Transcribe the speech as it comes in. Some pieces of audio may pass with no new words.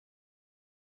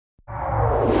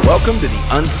Welcome to The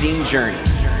Unseen Journey,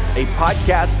 a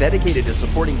podcast dedicated to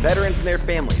supporting veterans and their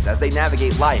families as they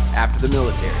navigate life after the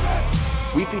military.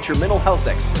 We feature mental health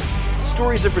experts,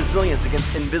 stories of resilience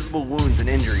against invisible wounds and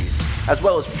injuries, as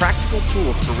well as practical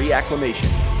tools for reacclimation.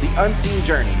 The Unseen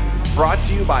Journey, brought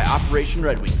to you by Operation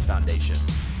Red Wings Foundation.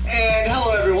 And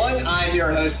hello, everyone. I'm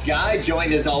your host, Guy,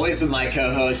 joined as always with my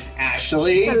co-host,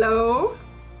 Ashley. Hello.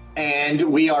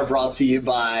 And we are brought to you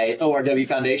by ORW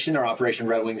Foundation, or Operation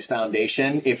Red Wings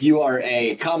Foundation. If you are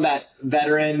a combat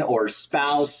veteran or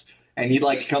spouse and you'd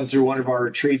like to come through one of our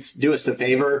retreats, do us a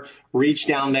favor. Reach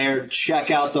down there, check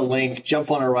out the link,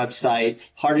 jump on our website.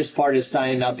 Hardest part is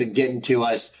signing up and getting to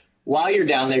us. While you're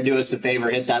down there, do us a favor,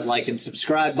 hit that like and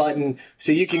subscribe button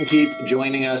so you can keep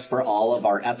joining us for all of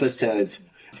our episodes.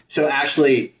 So,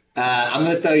 Ashley, I'm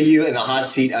going to throw you in the hot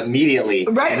seat immediately.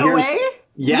 Right away?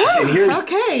 Yes, Woo, and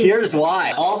here's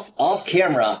why. Off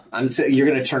camera, you're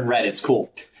going to turn red. It's cool.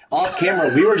 Off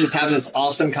camera, we were just having this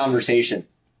awesome conversation.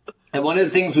 And one of the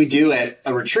things we do at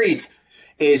a retreat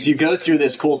is you go through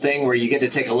this cool thing where you get to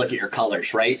take a look at your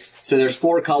colors, right? So there's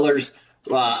 4 colors.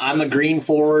 I'm a green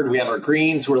forward. We have our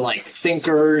greens. We're like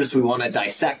thinkers. We want to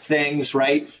dissect things,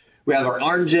 right? We have our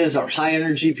oranges, our high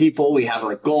energy people. We have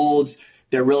our golds.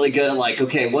 They're really good at like,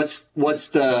 okay, what's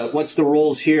the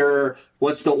rules here?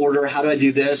 What's the order? How do I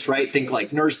do this? Right? Think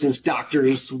like nurses,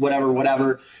 doctors,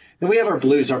 whatever. Then we have our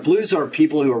blues. Our blues are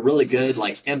people who are really good,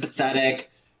 like empathetic.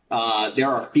 There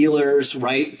are feelers,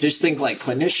 right? Just think like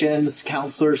clinicians,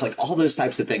 counselors, like all those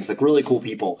types of things, like really cool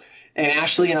people. And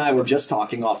Ashley and I were just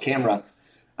talking off camera,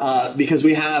 because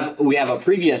we have a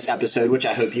previous episode, which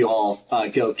I hope you all,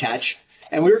 go catch.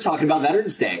 And we were talking about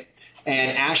Veterans Day.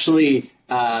 And Ashley,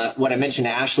 what I mentioned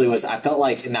to Ashley was I felt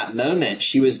like in that moment,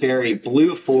 she was very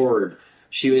blue forward.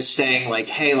 She was saying like,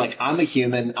 hey, like I'm a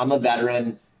human, I'm a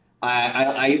veteran.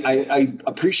 I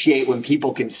appreciate when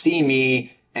people can see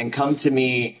me and come to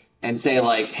me and say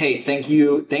like, hey, thank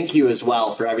you as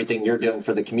well for everything you're doing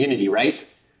for the community, right?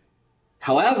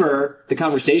 However, the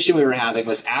conversation we were having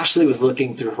was Ashley was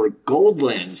looking through her gold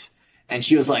lens and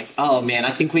she was like, oh man,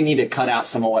 I think we need to cut out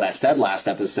some of what I said last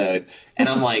episode. And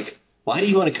I'm like, why do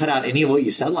you want to cut out any of what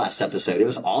you said last episode? It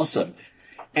was awesome.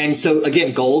 And so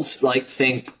again, golds, like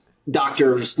think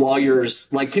doctors, lawyers,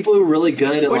 like people who are really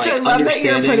good at Which like I love that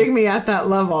you're understanding. putting me at that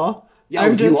level. Yo,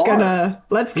 I'm just you are.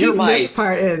 let's keep this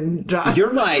part in, John.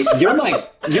 You're my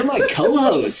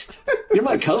co-host. You're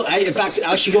my in fact,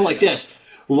 I should go like this.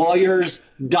 Lawyers,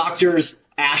 doctors,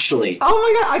 Ashley. Oh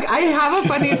my God. I have a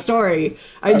funny story.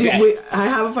 I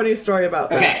have a funny story about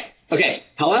that. Okay.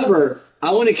 However,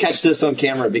 I want to catch this on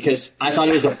camera because I thought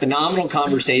it was a phenomenal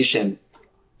conversation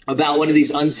about one of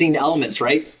these unseen elements,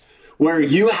 right? Where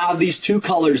you have these 2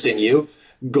 colors in you,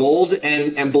 gold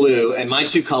and blue, and my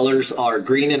 2 colors are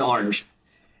green and orange.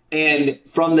 And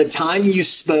from the time you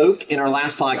spoke in our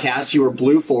last podcast, you were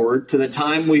blue forward, to the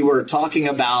time we were talking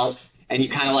about, and you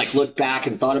kind of like looked back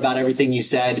and thought about everything you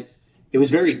said, it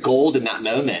was very gold in that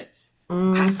moment.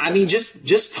 I mean,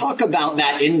 just talk about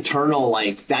that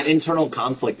internal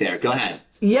conflict there. Go ahead.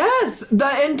 Yes.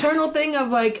 The internal thing of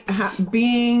like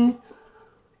being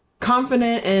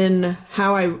confident in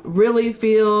how I really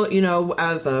feel, you know,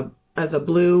 as a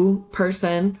blue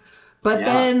person, but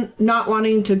then not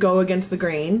wanting to go against the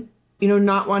grain, you know,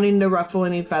 not wanting to ruffle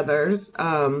any feathers.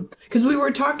 'Cause we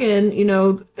were talking, you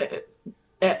know,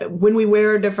 when we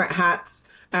wear different hats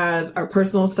as our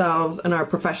personal selves and our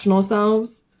professional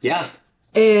selves. Yeah.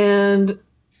 And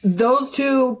those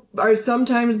 2 are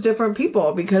sometimes different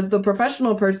people because the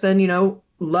professional person, you know,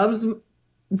 loves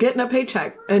getting a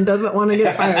paycheck and doesn't want to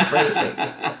get fired for anything.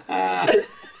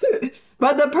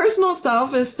 But the personal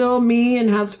self is still me and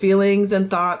has feelings and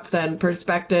thoughts and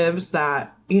perspectives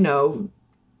that, you know,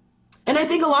 and I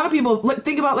think a lot of people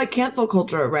think about like cancel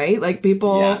culture, right? Like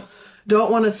people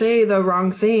don't want to say the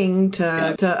wrong thing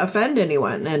to offend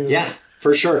anyone. And yeah,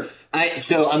 for sure.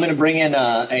 So I'm going to bring in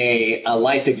a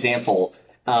life example.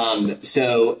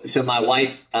 So my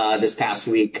wife, this past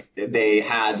week, they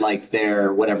had like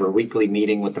their weekly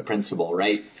meeting with the principal,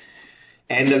 right?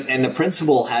 And the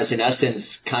principal has in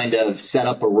essence kind of set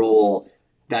up a rule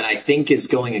that I think is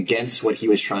going against what he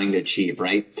was trying to achieve,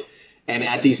 right? And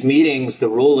at these meetings, the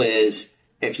rule is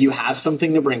if you have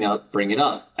something to bring up, bring it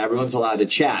up. Everyone's allowed to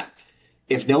chat.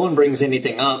 If no one brings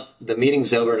anything up, the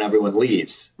meeting's over and everyone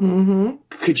leaves. Mm-hmm.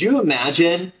 Could you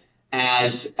imagine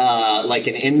as like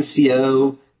an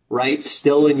NCO, right,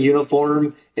 still in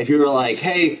uniform, if you were like,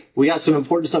 hey, we got some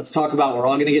important stuff to talk about. We're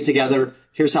all going to get together.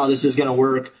 Here's how this is going to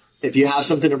work. If you have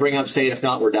something to bring up, say it. If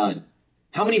not, we're done.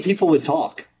 How many people would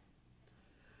talk?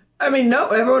 I mean, no,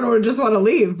 everyone would just want to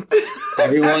leave.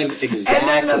 Everyone, exactly.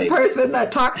 And then the person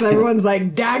that talks, everyone's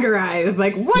like dagger eyes.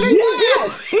 Like, what are you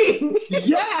doing?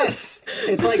 Yes.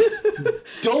 It's like,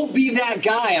 don't be that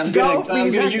guy. I'm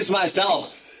gonna use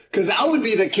myself. Because I would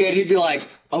be the kid who'd be like,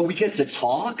 oh, we get to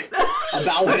talk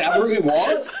about whatever we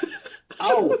want?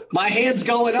 Oh, my hand's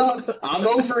going up. I'm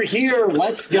over here.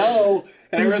 Let's go.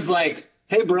 And everyone's like,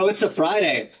 hey, bro, it's a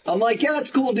Friday. I'm like, yeah,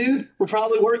 it's cool, dude. We're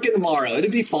probably working tomorrow. It'll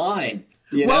be fine.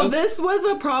 You know? Well, this was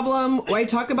a problem. I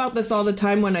talk about this all the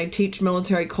time when I teach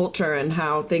military culture and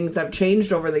how things have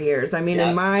changed over the years. I mean,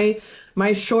 in my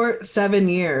short 7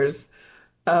 years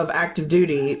of active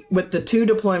duty, with the 2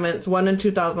 deployments, one in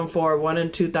 2004, one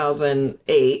in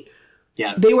 2008,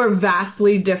 they were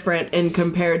vastly different in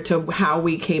compared to how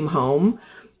we came home.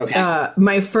 Okay.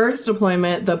 My first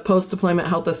deployment, the post-deployment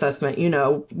health assessment, you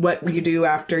know, what you do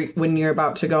after when you're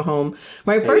about to go home.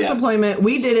 My first deployment,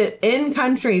 we did it in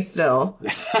country still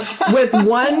with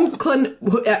one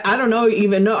I don't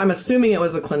even know. I'm assuming it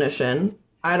was a clinician.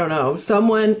 I don't know.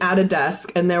 Someone at a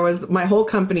desk, and there was my whole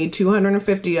company,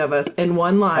 250 of us in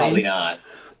one line. Probably not.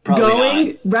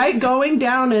 Going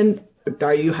down and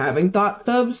are you having thoughts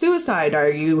of suicide? Are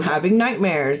you having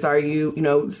nightmares? Are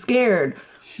you, scared?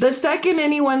 The second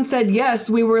anyone said yes,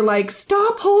 we were like,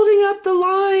 stop holding up the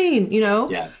line,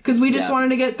 because we just wanted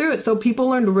to get through it. So people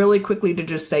learned really quickly to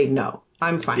just say, no,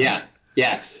 I'm fine.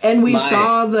 Yeah. And we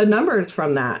saw the numbers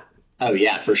from that. Oh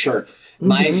yeah, for sure.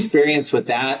 My experience with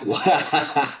that,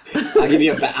 I'll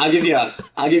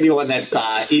give you one that's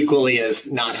equally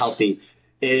as not healthy.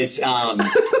 Is I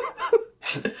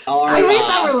hate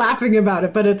that we're laughing about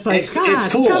it, but it's like, it's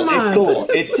cool. It's cool.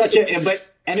 It's such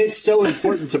and it's so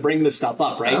important to bring this stuff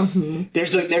up, right?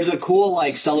 There's a cool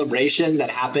celebration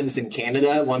that happens in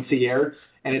Canada once a year,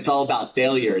 and it's all about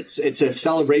failure. It's a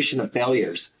celebration of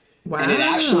failures. Wow. And it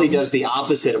actually does the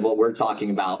opposite of what we're talking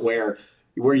about, where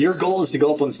your goal is to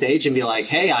go up on stage and be like,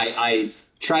 hey, I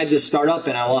tried this startup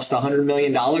and I lost $100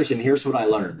 million and here's what I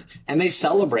learned. And they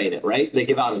celebrate it, right? They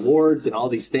give out awards and all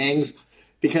these things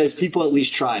because people at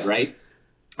least tried, right?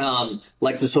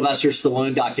 Like the Sylvester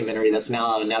Stallone documentary that's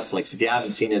now out on Netflix. If you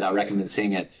haven't seen it, I recommend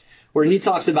seeing it. Where he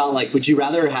talks about would you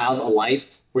rather have a life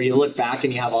where you look back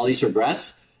and you have all these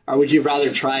regrets? Or would you have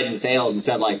rather tried and failed and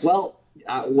said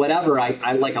whatever,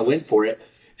 I went for it.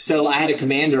 So I had a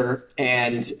commander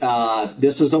and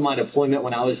this was on my deployment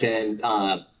when I was in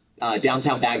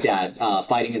downtown Baghdad,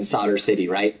 fighting in Sadr City,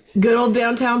 right? Good old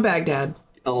downtown Baghdad.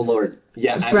 Oh, Lord.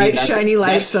 Yeah. Bright, shiny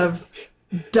lights of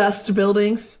dust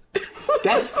buildings.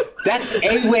 That's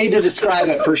a way to describe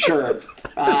it for sure.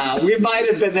 We might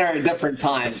have been there at different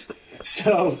times.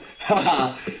 So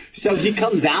he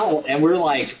comes out and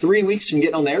we're 3 weeks from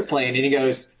getting on the airplane and he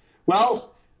goes, well,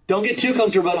 don't get too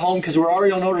comfortable at home because we're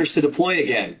already on orders to deploy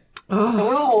again.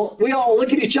 Oh. And we all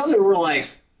look at each other and we're like,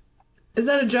 is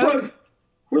that a joke? Bro,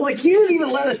 we're like, you didn't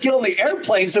even let us get on the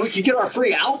airplane so we could get our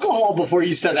free alcohol before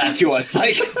you said that to us.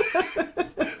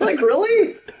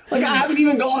 Really? I haven't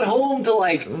even gone home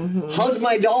to hug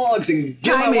my dogs and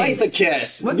give my wife a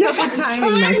kiss. What's up with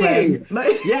timing?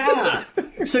 Yeah.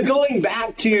 So going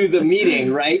back to the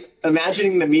meeting, right?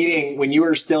 Imagining the meeting when you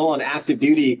were still on active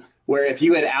duty, where if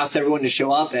you had asked everyone to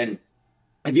show up and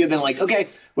if you had been like, okay,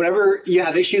 whatever you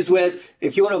have issues with,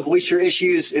 if you want to voice your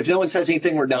issues, if no one says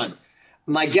anything, we're done.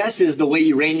 My guess is the way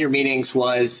you ran your meetings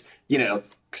was,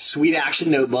 sweet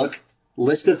action notebook,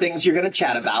 list of things you're going to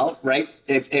chat about, right?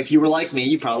 If you were like me,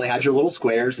 you probably had your little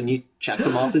squares and you checked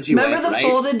them off as you Remember went, the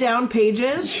folded down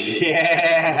pages?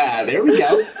 Yeah, there we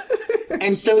go.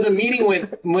 And so the meeting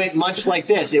went much like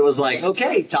this. It was like,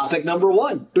 okay, topic number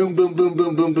 1. Boom, boom, boom,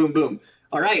 boom, boom, boom, boom.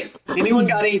 All right. Anyone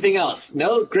got anything else?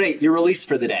 No? Great. You're released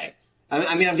for the day.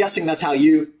 I mean, I'm guessing that's how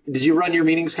did you run your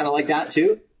meetings kind of like that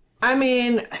too? I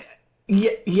mean,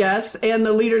 yes. And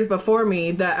the leaders before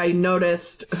me that I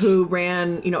noticed who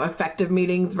ran, effective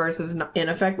meetings versus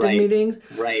ineffective meetings.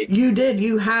 Right.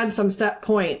 You had some set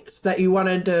points that you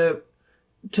wanted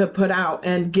to put out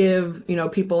and give,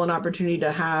 people an opportunity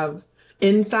to have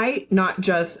insight, not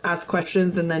just ask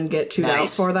questions and then get chewed out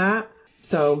for that.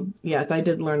 So yes, I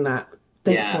did learn that.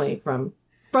 Thankfully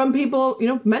from people,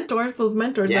 mentors, those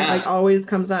mentors that always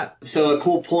comes up. So a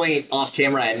cool point off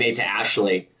camera I made to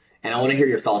Ashley, and I want to hear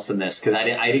your thoughts on this because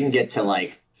I didn't get to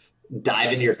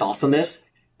dive into your thoughts on this.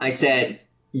 I said,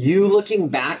 you looking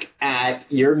back at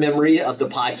your memory of the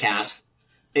podcast,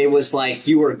 it was like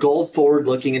you were gold forward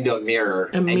looking into a mirror.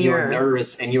 And you were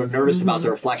nervous about the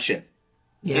reflection.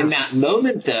 Yeah. In that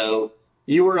moment though,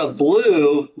 you were a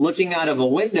blue looking out of a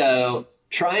window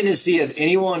trying to see if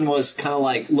anyone was kind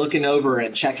of looking over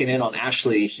and checking in on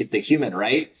Ashley, the human,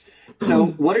 right? So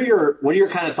what are your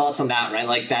kind of thoughts on that,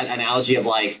 right? That analogy of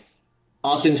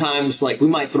oftentimes, like, we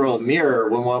might throw a mirror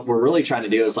when what we're really trying to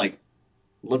do is, like,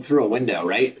 look through a window,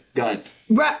 right? Go ahead.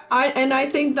 Right. I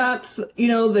think that's,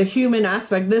 the human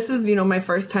aspect. This is, my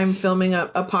first time filming a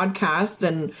podcast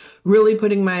and really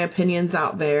putting my opinions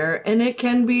out there. And it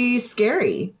can be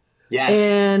scary. Yes.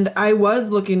 And I was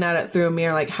looking at it through a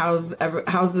mirror, like, how's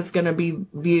this going to be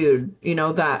viewed?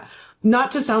 That,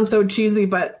 not to sound so cheesy,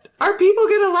 but are people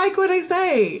going to like what I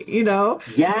say?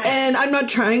 Yes. And I'm not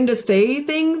trying to say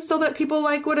things so that people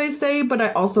like what I say, but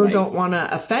I also don't want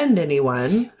to offend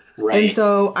anyone. Right. And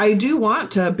so I do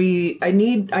want to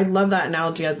I love that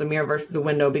analogy as a mirror versus a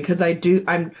window, because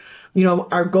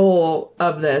our goal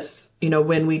of this,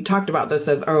 when we talked about this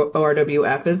as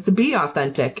ORWF, is to be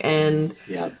authentic and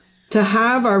to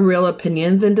have our real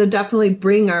opinions and to definitely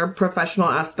bring our professional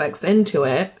aspects into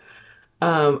it.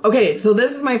 Okay, so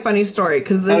this is my funny story,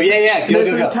 because this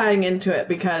is tying into it,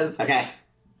 because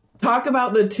talk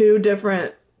about the two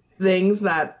different things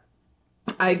that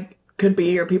I could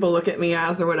be, or people look at me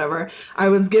as, or whatever. I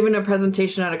was giving a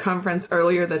presentation at a conference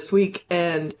earlier this week,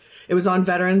 and it was on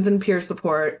veterans and peer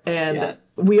support. And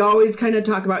we always kind of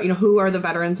talk about, who are the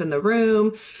veterans in the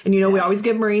room. And, we always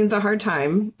give Marines a hard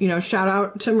time. Shout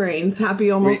out to Marines. Happy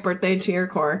almost birthday to your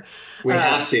Corps. We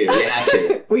have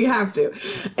to. We have to.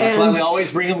 That's why we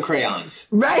always bring them crayons.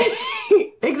 Right.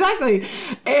 Exactly.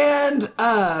 And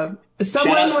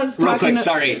someone was talking. Real quick,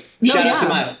 sorry. Shout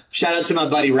out to my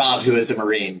buddy Rob, who is a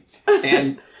Marine.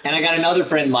 And I got another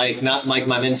friend, Mike, not Mike,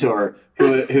 my mentor,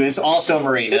 who is also a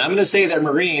Marine. And I'm going to say they're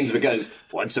Marines because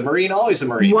once a Marine, always a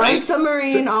Marine. Once a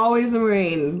Marine, always a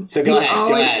Marine. So go ahead.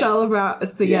 Always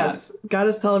celebrate. So yes, got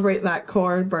to celebrate that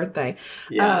Corps birthday.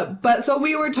 Yeah. But so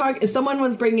we were talking. Someone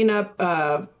was bringing up,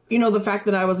 the fact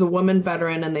that I was a woman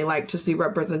veteran and they like to see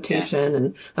representation,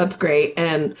 and that's great.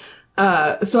 And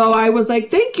so I was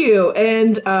like, thank you.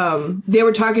 And, they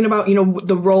were talking about,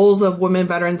 the roles of women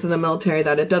veterans in the military,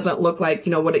 that it doesn't look like,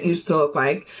 what it used to look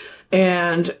like.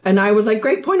 And I was like,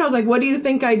 great point. I was like, what do you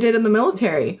think I did in the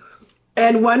military?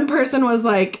 And one person was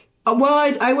like,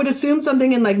 well, I would assume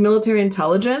something in like military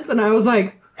intelligence. And I was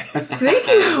like, thank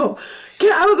you.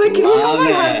 I was like, can you call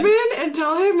my husband and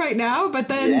tell him right now? But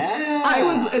then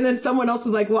and then someone else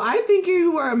was like, well, I think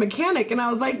you were a mechanic. And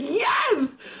I was like, yes,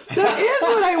 that is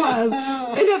what I was.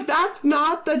 And if that's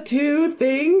not the two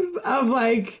things of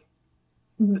like,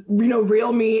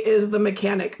 real me is the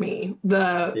mechanic me.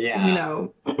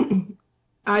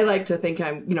 I like to think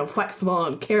I'm, flexible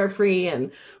and carefree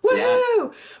and woohoo. Yeah.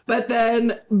 But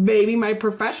then maybe my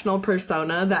professional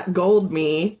persona, that gold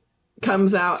me,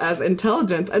 comes out as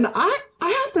intelligence. And I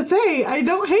have to say, I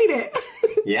don't hate it.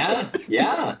 Yeah.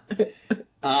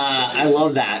 I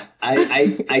love that.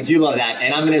 I do love that.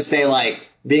 And I'm going to say, like,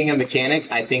 being a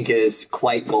mechanic, I think is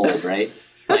quite gold, right?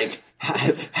 Like,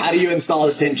 how do you install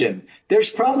this engine?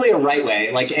 There's probably a right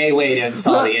way, like a way to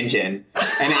install the engine.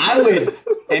 And I would,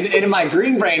 and in my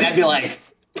green brain, I'd be like,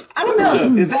 I don't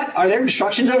know. Are there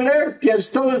instructions over there? Yeah,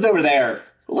 just throw those over there.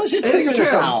 Let's just figure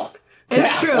this out.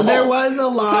 It's true. There was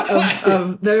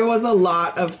a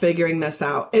lot of figuring this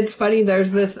out. It's funny.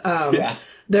 There's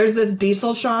this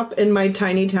diesel shop in my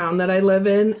tiny town that I live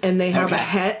in, and they have a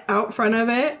het out front of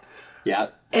it. Yeah.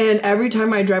 And every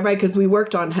time I drive by, because we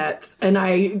worked on hets, and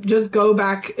I just go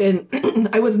back, and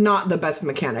I was not the best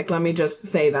mechanic. Let me just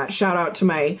say that. Shout out to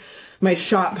my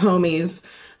shop homies.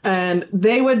 And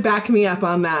they would back me up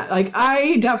on that. Like,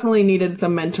 I definitely needed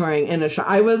some mentoring in a shop.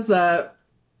 I was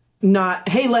not,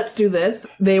 hey, let's do this.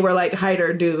 They were like,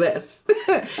 Hyder, do this.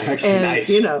 And, nice.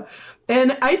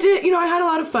 And I did, I had a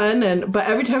lot of fun. But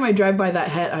every time I drive by that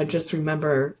het, I just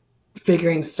remember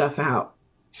figuring stuff out.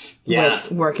 Yeah.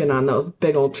 Working on those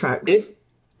big old trucks.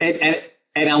 And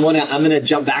I'm going to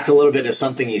jump back a little bit to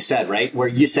something you said, right? Where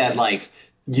you said, like,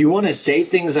 you want to say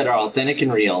things that are authentic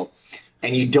and real,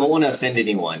 and you don't want to offend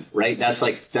anyone, right? That's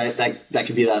like, that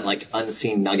could be that, like,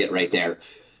 unseen nugget right there.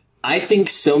 I think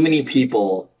so many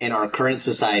people in our current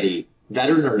society,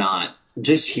 veteran or not,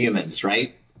 just humans,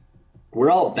 right?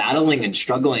 We're all battling and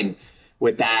struggling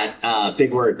with that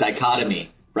big word,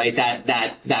 dichotomy, right?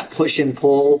 That push and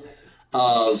pull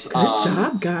of good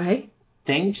job, guy.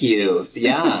 Thank you.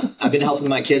 Yeah, I've been helping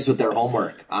my kids with their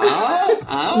homework.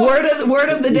 Word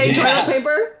of the day, toilet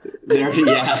paper.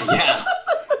 Yeah.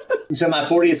 So my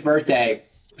 40th birthday.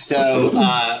 So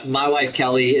my wife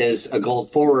Kelly is a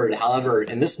gold forward. However,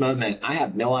 in this moment, I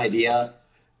have no idea.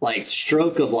 Like,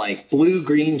 stroke of like blue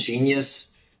green genius.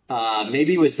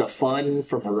 Maybe it was the fun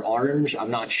from her orange. I'm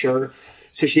not sure.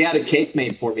 So she had a cake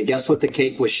made for me. Guess what the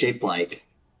cake was shaped like?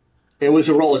 It was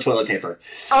a roll of toilet paper.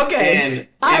 Okay. And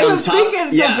I was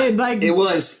thinking something like it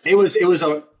was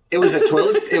a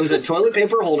toilet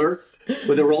paper holder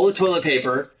with a roll of toilet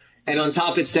paper, And on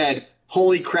top it said,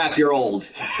 "Holy crap, you're old."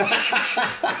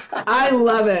 I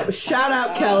love it. Shout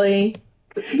out, Kelly.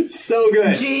 So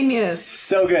good. Genius.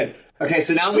 So good. Okay,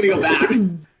 so now I'm going to go back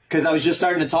because I was just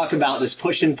starting to talk about this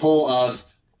push and pull of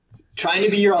trying to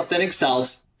be your authentic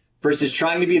self versus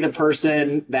trying to be the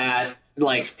person that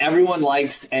like everyone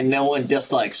likes and no one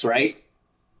dislikes, right?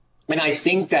 And I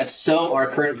think that's so our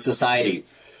current society.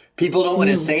 People don't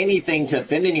want to say anything to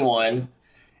offend anyone,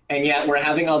 and yet we're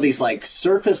having all these like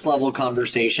surface level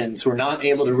conversations. We're not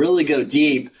able to really go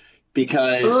deep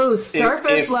because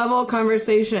surface level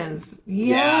conversations.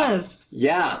 Yes.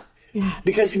 Yeah. Yes.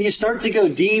 Because if you start to go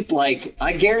deep, like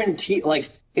I guarantee, like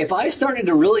if I started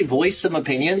to really voice some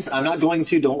opinions, I'm not going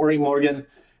to, don't worry, Morgan,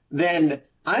 then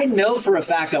I know for a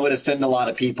fact I would offend a lot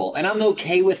of people. And I'm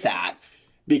okay with that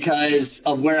because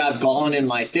of where I've gone in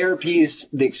my therapies,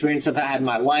 the experience I've had in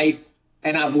my life.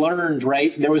 And I've learned,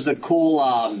 right? There was a cool,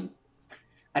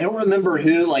 I don't remember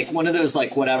who, like one of those,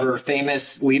 like whatever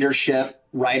famous leadership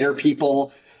writer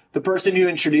people. The person who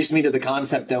introduced me to the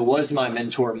concept though was my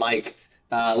mentor, Mike.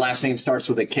 Last name starts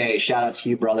with a K. Shout out to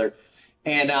you, brother.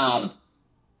 And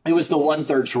it was the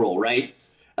 1/3 rule, right?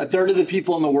 1/3 of the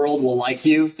people in the world will like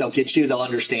you. They'll get you. They'll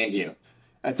understand you.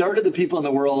 1/3 of the people in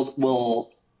the world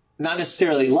will not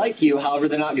necessarily like you. However,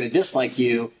 they're not going to dislike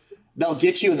you. They'll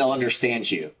get you and they'll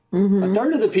understand you.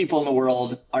 1/3 of the people in the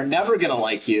world are never going to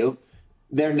like you.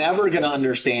 They're never going to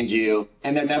understand you,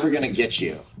 and they're never going to get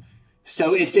you.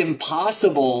 So it's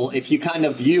impossible if you kind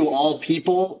of view all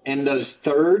people in those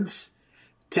thirds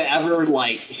to ever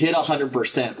like hit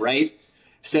 100%, right?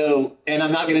 So, and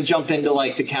I'm not going to jump into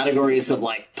like the categories of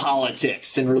like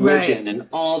politics and religion and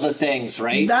all the things,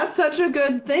 right? That's such a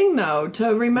good thing though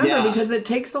to remember because it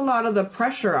takes a lot of the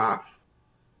pressure off.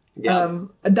 Yeah.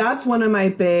 That's one of my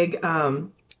big,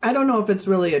 I don't know if it's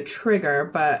really a trigger,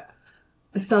 but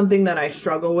something that I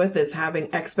struggle with is having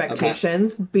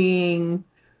expectations, being,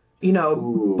 you know,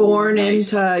 born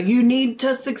into, you need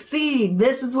to succeed.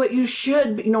 This is what you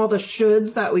should be. You know, all the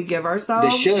shoulds that we give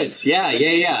ourselves. The shoulds.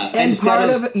 Yeah. And part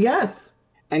of it, yes.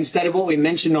 Instead of what we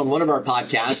mentioned on one of our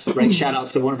podcasts, right? Shout out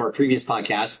to one of our previous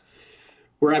podcasts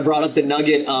where I brought up the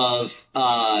nugget of,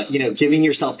 you know, giving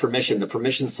yourself permission, the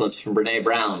permission slips from Brene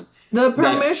Brown. The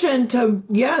permission to,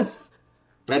 yes.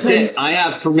 That's it. I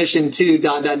have permission to ...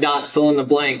 fill in the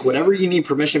blank, whatever you need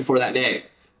permission for that day.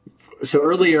 So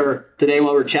earlier today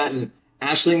while we were chatting,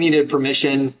 Ashley needed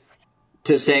permission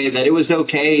to say that it was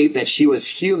okay that she was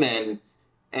human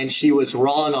and she was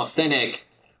raw and authentic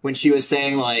when she was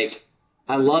saying like,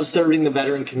 I love serving the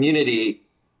veteran community.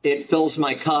 It fills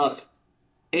my cup.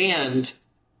 And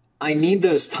I need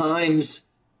those times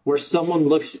where someone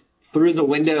looks through the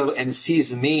window and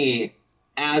sees me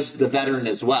as the veteran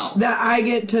as well. That I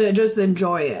get to just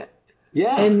enjoy it.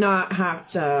 Yeah. And not have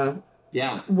to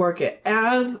work it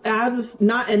as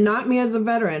not me as a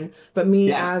veteran, but me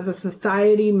as a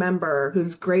society member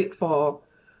who's grateful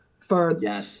for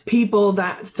people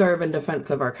that serve in defense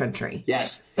of our country.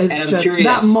 Yes. It's and I'm just curious.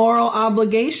 That moral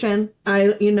obligation.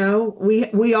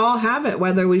 We all have it,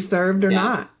 whether we served or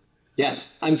not. Yeah.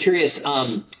 I'm curious.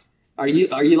 Are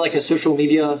you like a social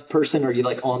media person? Are you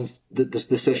like on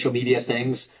the social media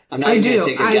things? I'm not even going to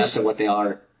take a guess at what they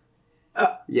are.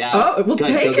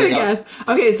 Take a guess.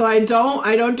 Okay, so I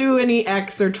don't do any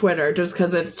X or Twitter just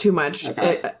because it's too much.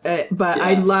 Okay. But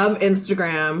I love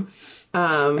Instagram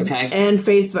and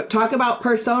Facebook. Talk about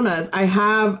personas. I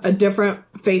have a different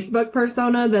Facebook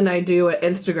persona than I do an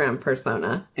Instagram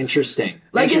persona. Interesting.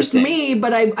 It's me,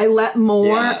 but I let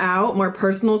more out, more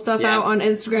personal stuff out on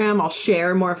Instagram. I'll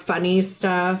share more funny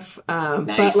stuff.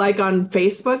 But like on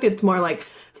Facebook, it's more like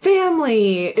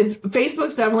family.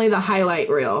 Facebook's definitely the highlight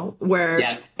reel,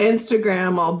 where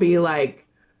Instagram I'll be like,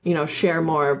 share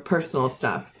more personal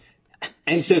stuff.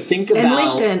 And so think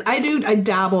about... And LinkedIn. I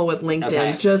dabble with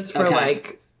LinkedIn just for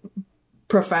like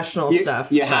professional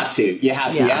stuff. You have to. You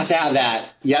have to have that.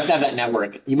 You have to have that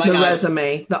network. You might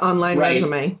the online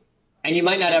resume. And you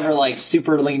might not ever like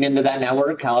super lean into that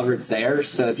network, however it's there.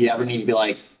 So if you ever need to be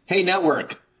like, hey,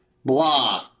 network,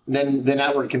 blah, then the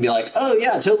network can be like, oh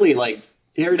yeah, totally. Like,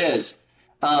 here it is.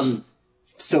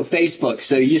 So Facebook.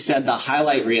 So you said the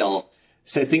highlight reel.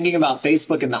 So thinking about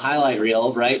Facebook and the highlight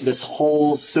reel, right? This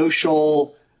whole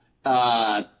social,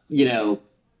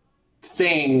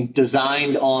 thing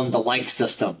designed on the like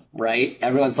system, right?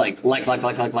 Everyone's like, like,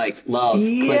 love,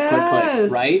 click,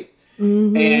 click, right?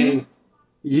 Mm-hmm. And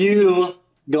you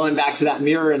going back to that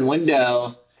mirror and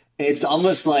window, it's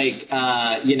almost like,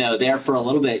 there for a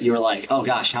little bit, you were like, oh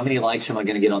gosh, how many likes am I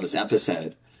going to get on this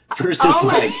episode? Versus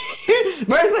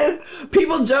versus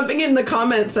people jumping in the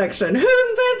comment section.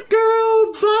 Who's this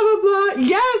girl? Blah, blah, blah.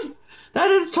 Yes. That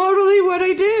is totally what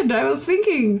I did. I was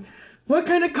thinking, what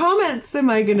kind of comments am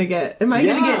I going to get? Am I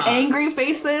going to get angry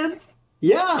faces?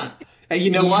 Yeah. And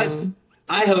you know what?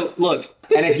 I hope, look,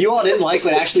 and if you all didn't like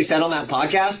what Ashley said on that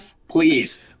podcast,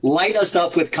 please light us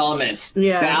up with comments.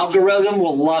 Yeah. The algorithm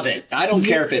will love it. I don't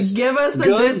care if it's give us a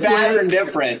good, dislike. bad, or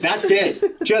indifferent. That's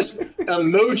it. Just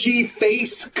emoji,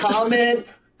 face, comment,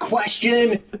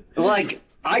 question. Like,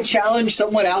 I challenge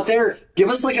someone out there, give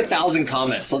us like 1,000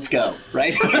 comments. Let's go,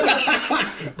 right?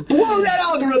 Blow that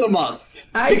algorithm up.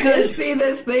 I did see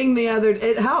this thing the other,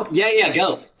 it helped. Yeah,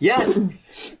 go. Yes.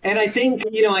 And I think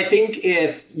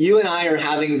if you and I are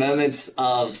having moments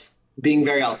of being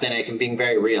very authentic and being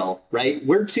very real, right?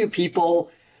 We're two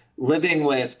people living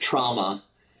with trauma,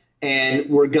 and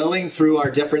we're going through our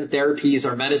different therapies,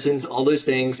 our medicines, all those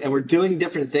things, and we're doing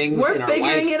different things We're in our life. We're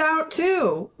figuring it out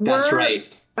too. That's right.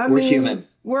 We're human.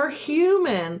 We're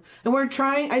human. And we're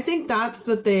trying, I think that's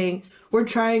the thing. We're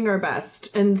trying our best.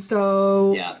 And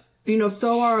so,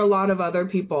 so are a lot of other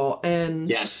people. And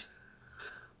yes.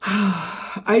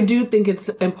 I do think it's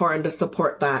important to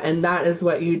support that. And that is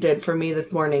what you did for me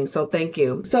this morning. So thank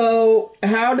you. So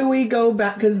how do we go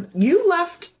back? Because you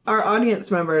left our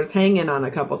audience members hanging on a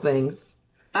couple things.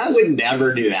 I would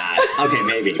never do that. Okay,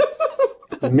 maybe.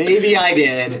 Maybe I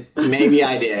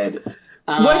did.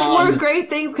 Which were great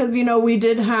things because, we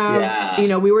did have,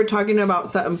 we were talking about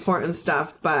some important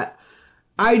stuff. But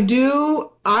I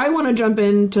want to jump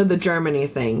into the Germany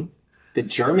thing. The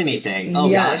Germany thing? Oh,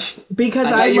 yes, gosh. Because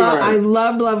I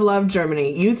loved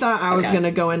Germany. You thought I was going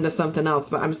to go into something else,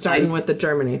 but I'm starting with the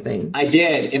Germany thing. I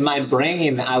did. In my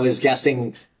brain, I was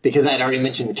guessing, because I'd already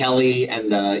mentioned Kelly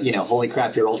and the, holy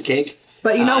crap, your old cake.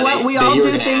 But you know what? We all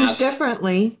do things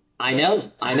differently. I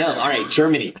know. All right,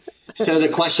 Germany. So the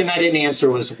question I didn't answer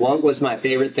was, what was my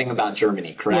favorite thing about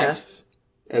Germany, correct? Yes.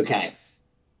 Okay.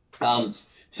 So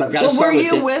I've got to start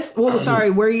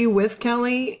were you with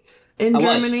Kelly in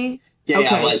Germany? Yeah,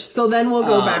 okay. I was. So then we'll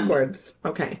go backwards.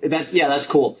 Okay. That's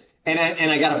cool. And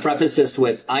I got to preface this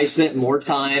with, I spent more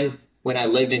time when I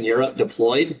lived in Europe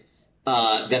deployed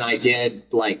than I did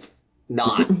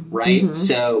not, right? Mm-hmm.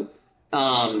 So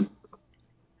I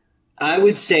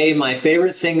would say my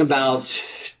favorite thing about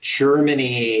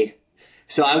Germany.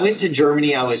 So I went to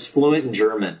Germany. I was fluent in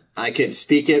German. I could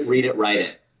speak it, read it, write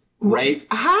it. Right?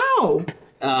 How?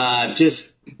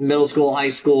 Just middle school, high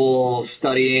school,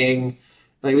 studying.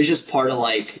 It was just part of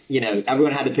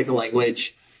everyone had to pick a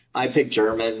language. I picked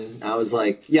German. I was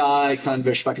like, ja, ich kann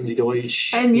sprechen Sie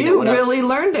Deutsch. And you really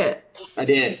learned it. I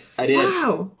did.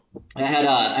 Wow. I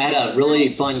had a really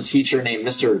fun teacher named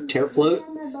Mr. Terfloot,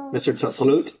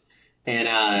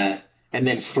 and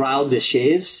then Frau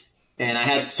Deschaise. And I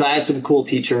had some cool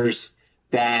teachers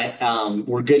that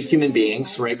were good human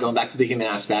beings, right? Going back to the human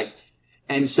aspect.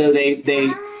 And so they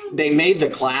made the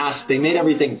class, they made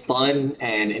everything fun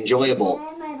and enjoyable.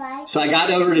 So I got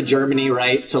over to Germany,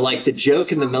 right? So the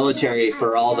joke in the military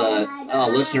for all the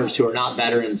listeners who are not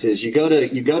veterans is you go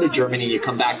to Germany, you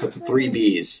come back with the 3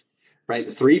 Bs, right?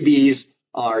 The 3 Bs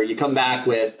are you come back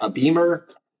with a Beamer,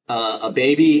 a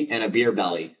baby, and a beer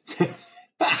belly,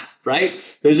 right?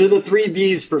 Those are the 3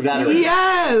 Bs for veterans.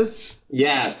 Yes.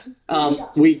 Yeah.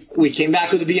 We came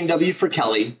back with a BMW for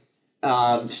Kelly.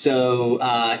 So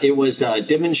it was a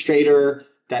demonstrator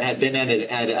that had been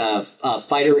at a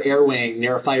fighter air wing,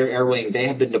 near a fighter air wing. They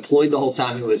had been deployed the whole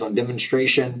time. It was on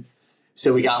demonstration.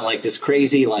 So we got this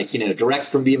crazy, direct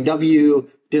from BMW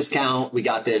discount. We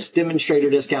got this demonstrator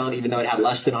discount, even though it had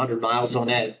less than 100 miles on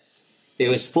it. It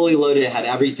was fully loaded. It had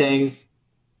everything.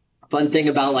 Fun thing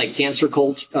about cancel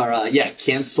culture,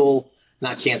 cancel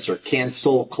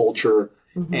culture,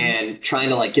 mm-hmm. and trying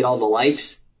to get all the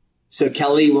likes. So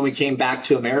Kelly, when we came back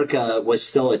to America, was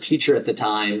still a teacher at the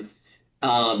time.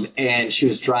 And she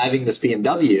was driving this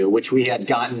BMW, which we had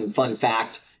gotten, fun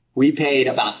fact, we paid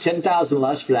about $10,000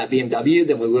 less for that BMW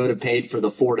than we would have paid for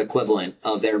the Ford equivalent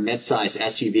of their midsize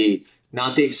SUV,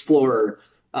 not the Explorer,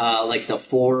 the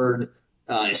Ford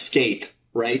Escape,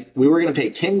 right? We were going to pay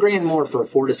 10 grand more for a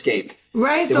Ford Escape.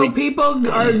 Right. So people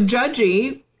are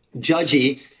judgy.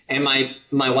 And my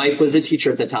wife was a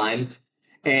teacher at the time,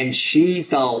 and she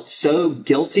felt so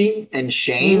guilty and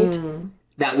shamed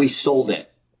that we sold it.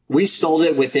 We sold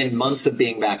it within months of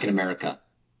being back in America.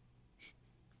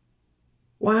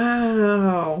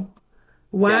 Wow.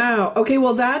 Yep. Okay,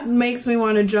 well, that makes me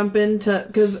want to jump into,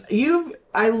 because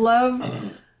I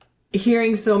love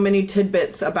hearing so many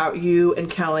tidbits about you and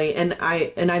Kelly, and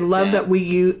I love that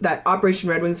that Operation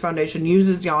Red Wings Foundation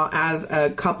uses y'all as a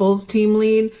couples team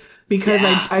lead, because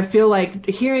I feel like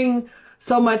hearing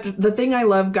so much. The thing I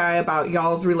love, Guy, about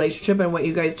y'all's relationship and what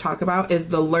you guys talk about is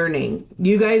the learning.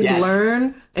 You guys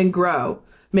learn and grow.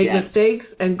 make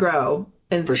mistakes and grow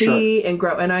and For see sure. and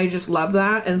grow. And I just love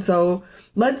that. And so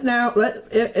let's now,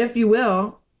 if you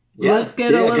will, let's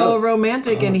get a little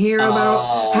romantic and hear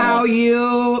about how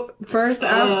you first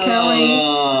asked Kelly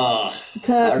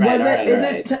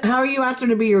how you asked her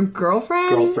to be your girlfriend?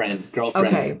 Girlfriend.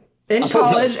 Okay. In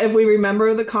college, if we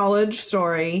remember the college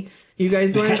story, you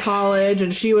guys were in college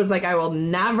and she was like, I will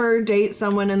never date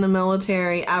someone in the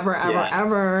military ever,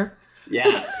 ever.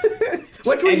 Yeah.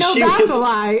 Which we know that's a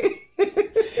lie.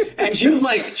 And she was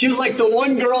like the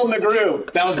one girl in the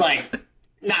group that was like,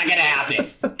 not gonna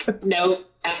happen. Nope.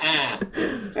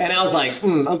 And I was like,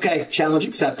 okay, challenge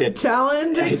accepted.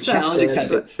 Challenge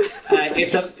accepted.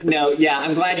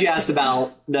 I'm glad you asked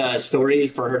about the story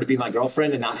for her to be my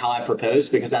girlfriend and not how I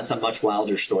proposed, because that's a much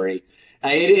wilder story.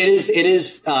 It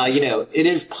is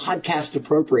podcast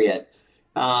appropriate.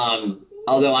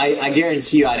 Although I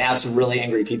guarantee you I'd have some really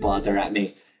angry people out there at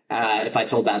me if I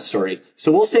told that story.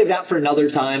 So we'll save that for another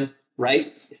time,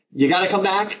 right? You got to come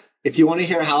back if you want to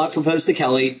hear how I proposed to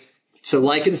Kelly. So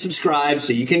like and subscribe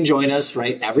so you can join us,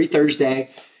 right, every Thursday.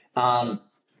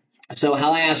 So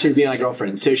how I asked her to be my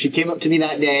girlfriend. So she came up to me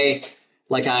that day,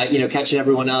 like catching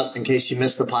everyone up in case you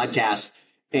missed the podcast.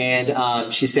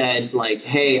 And she said, like,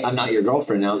 hey, I'm not your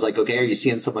girlfriend. And I was like, okay, are you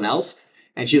seeing someone else?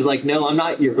 And she was like, no, I'm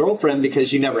not your girlfriend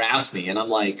because you never asked me. And I'm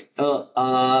like,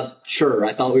 sure.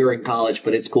 I thought we were in college,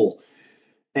 but it's cool.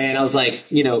 And I was like,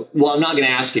 well, I'm not going to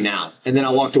ask you now. And then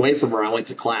I walked away from her. I went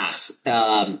to class.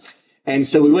 And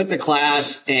so we went to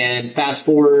class, and fast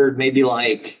forward maybe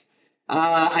like,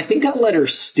 I think I let her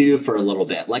stew for a little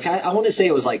bit. Like, I want to say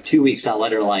it was like 2 weeks. I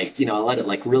let her I let it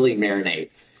like really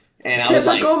marinate. And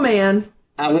Typical man.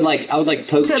 I would like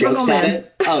poke Typical jokes man. at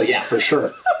it. Oh yeah, for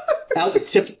sure.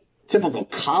 Typical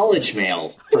college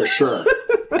male, for sure.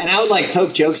 And I would like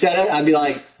poke jokes at it. I'd be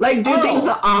like do things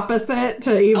the opposite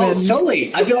to even. Oh,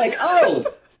 totally. I'd be like,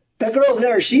 that girl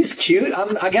there, she's cute.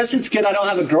 I guess it's good I don't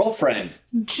have a girlfriend.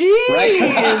 Jeez.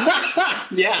 Right?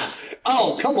 Yeah.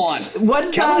 Oh, come on.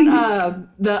 What's Kelly,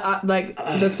 that?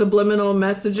 The subliminal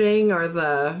messaging or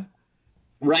the.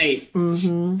 Right.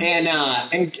 Mm-hmm.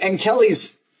 And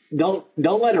Kelly's, don't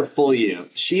let her fool you.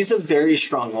 She's a very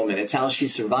strong woman. It's how she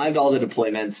survived all the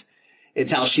deployments.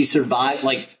 It's how she survived.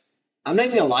 Like, I'm not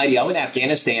even gonna lie to you. I went to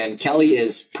Afghanistan. Kelly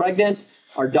is pregnant.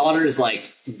 Our daughter is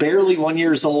like barely 1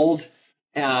 year old.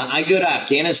 I go to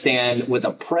Afghanistan with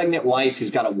a pregnant wife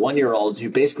who's got a 1-year-old who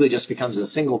basically just becomes a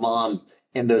single mom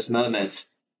in those moments.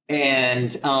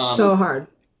 And so hard.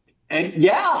 And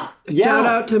yeah. Shout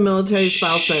out to military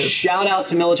spouses. Shout out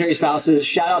to military spouses.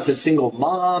 Shout out to single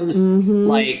moms. Mm-hmm.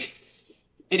 Like,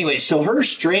 anyway, so her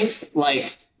strength,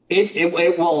 like,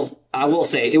 well, I will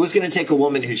say it was going to take a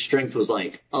woman whose strength was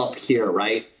like up here,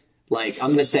 right? Like,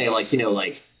 I'm going to say like, I'm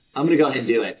going to go ahead and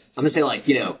do it. I'm going to say like,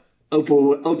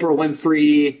 Oprah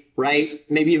Winfrey, right?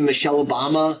 Maybe even Michelle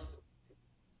Obama.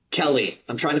 Kelly.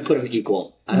 I'm trying to put them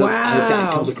equal. I hope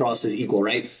that comes across as equal,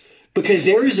 right? Because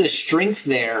there is a strength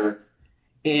there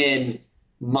in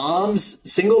moms,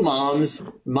 single moms,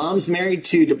 moms married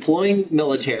to deploying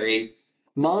military,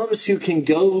 moms who can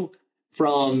go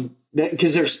from,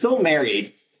 because they're still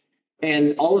married,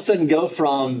 and all of a sudden go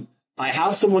from, I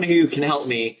have someone who can help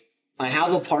me, I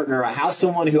have a partner, I have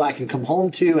someone who I can come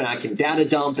home to and I can data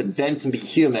dump and vent and be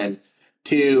human,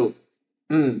 to,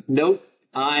 nope,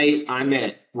 I'm in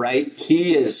it, right?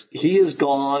 He is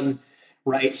gone,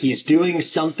 right? He's doing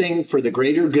something for the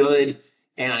greater good,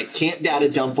 and I can't data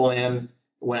dump on him.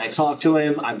 When I talk to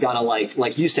him, I've got to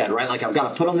like you said, right? Like, I've got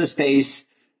to put on this face.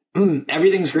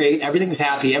 Everything's great. Everything's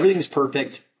happy. Everything's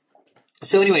perfect.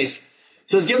 So anyways,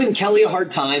 so I was giving Kelly a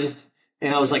hard time,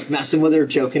 and I was like messing with her,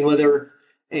 joking with her.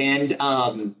 And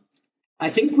I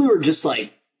think we were just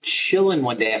like chilling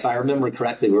one day, if I remember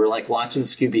correctly. We were like watching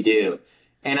Scooby-Doo,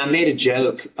 and I made a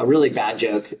joke, a really bad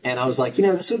joke. And I was like,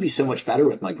 this would be so much better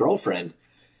with my girlfriend.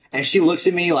 And she looks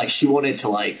at me like she wanted to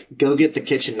like go get the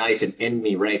kitchen knife and end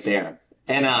me right there.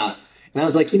 And I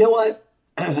was like, you know what?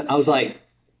 I was like,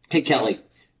 hey, Kelly,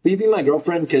 will you be my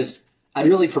girlfriend? Because I'd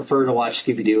really prefer to watch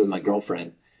Scooby-Doo with my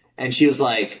girlfriend. And she was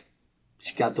like,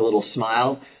 she got the little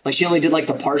smile. Like, she only did like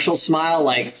the partial smile.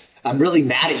 Like, I'm really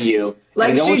mad at you.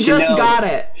 Like, she just got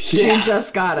it. Yeah. She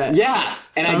just got it. Yeah.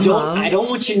 And I don't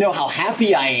want you to know how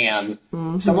happy I am.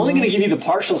 Mm-hmm. So I'm only going to give you the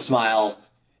partial smile.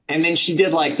 And then she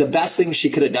did like the best thing she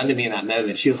could have done to me in that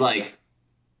moment. She was like,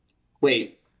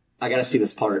 wait, I got to see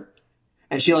this part.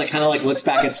 And she like kind of like looks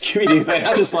back at Scooby-Doo, and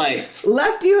I'm just like,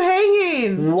 left you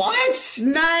hanging. What?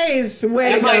 Nice.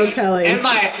 Way to go, Kelly. And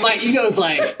my ego's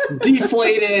like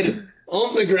deflated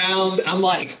on the ground. I'm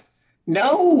like,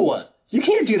 no, you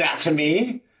can't do that to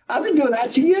me. I've been doing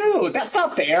that to you. That's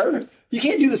not fair. you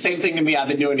can't do the same thing to me I've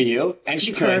been doing to you. And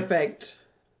she could. Perfect.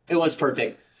 It was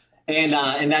perfect. And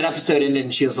that episode ended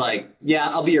and she was like, yeah,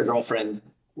 I'll be your girlfriend.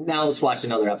 Now let's watch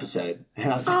another episode. And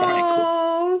I was like, all right, cool.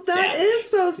 Oh, that is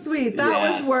so sweet.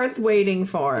 That was worth waiting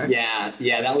for. Yeah,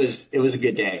 it was a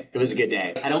good day. It was a good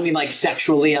day. I don't mean like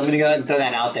sexually. I'm going to go ahead and throw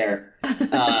that out there.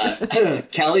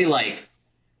 Kelly, like,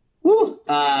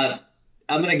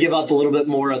 I'm going to give up a little bit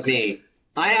more of me.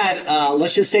 I had,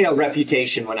 let's just say, a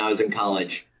reputation when I was in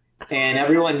college. And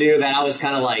everyone knew that I was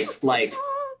kind of like,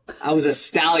 I was a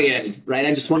stallion, right?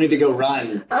 I just wanted to go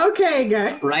run. Okay,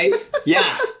 guy. Right?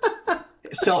 Yeah.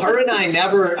 So her and I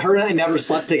never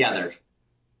slept together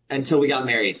until we got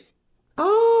married.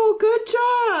 Oh, good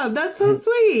job. That's so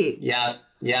sweet.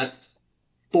 Yeah.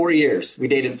 4 years. We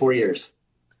dated 4 years.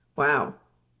 Wow.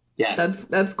 Yeah.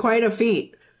 That's quite a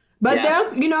feat. But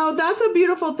that's a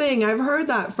beautiful thing. I've heard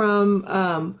that from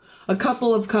a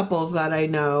couple of couples that I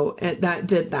know that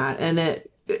did that, and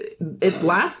it's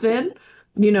lasted.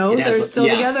 They're still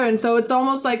together, and so it's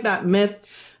almost like that myth.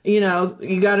 You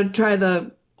got to try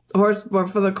the horse or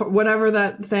for the whatever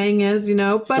that saying is.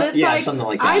 But it's like something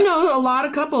like that. I know a lot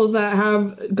of couples that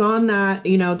have gone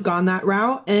that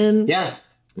route, and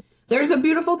there's a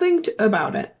beautiful thing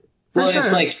about it. Well, sure.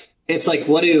 it's like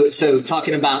so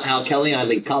talking about how Kelly and I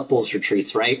lead couples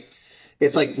retreats, right?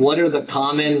 It's like, what are the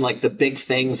common, like the big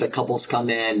things that couples come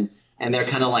in and they're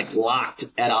kind of like locked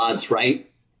at odds, right?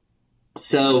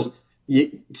 So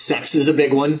sex is a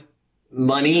big one.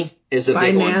 Money is a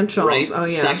big one, right? Oh,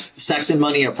 yeah. Sex and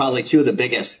money are probably two of the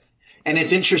biggest. And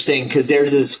it's interesting because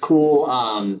there's this cool,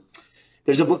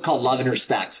 there's a book called Love and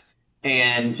Respect.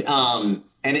 And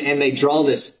they draw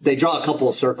a couple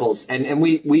of circles, and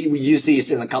we use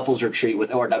these in the couples retreat with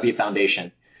ORW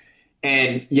Foundation.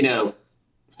 And,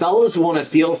 fellows want to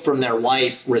feel from their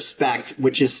wife respect,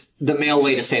 which is the male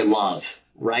way to say love,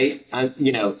 right?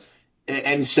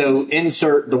 And so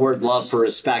insert the word love for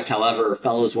respect. However,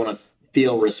 fellows want to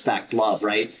feel respect, love,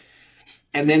 right?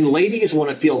 And then ladies want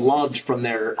to feel loved from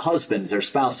their husbands, their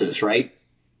spouses, right?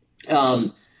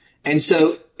 And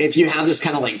so if you have this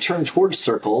kind of like turn towards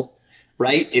circle,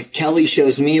 right? If Kelly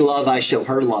shows me love, I show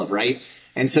her love, right?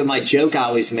 And so my joke I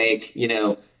always make,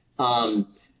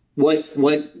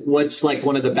 what's like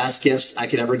one of the best gifts I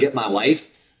could ever get my wife?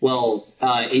 Well,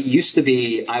 it used to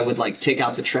be I would like take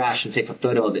out the trash and take a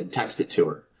photo of it and text it to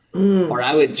her. Or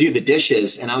I would do the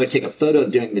dishes and I would take a photo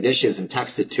of doing the dishes and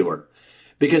text it to her.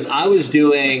 Because I was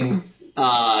doing,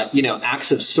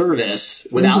 acts of service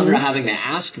without her having to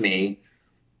ask me.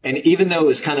 And even though it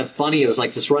was kind of funny, it was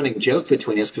like this running joke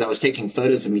between us because I was taking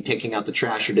photos of me taking out the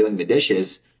trash or doing the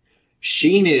dishes.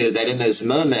 She knew that in those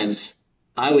moments,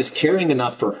 I was caring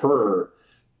enough for her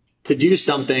to do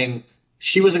something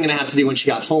she wasn't going to have to do when she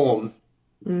got home.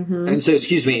 And so, so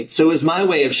it was my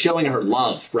way of showing her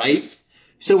love, right?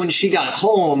 So when she got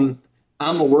home,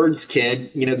 I'm a words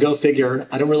kid, go figure.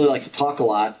 I don't really like to talk a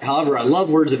lot. However, I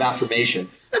love words of affirmation.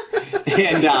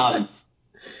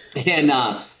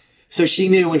 So she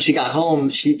knew when she got home,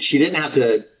 she didn't have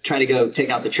to try to go take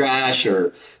out the trash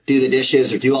or do the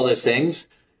dishes or do all those things.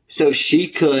 So she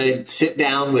could sit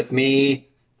down with me,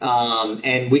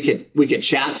 and we could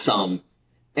chat some.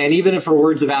 And even if her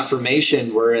words of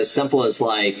affirmation were as simple as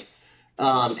like,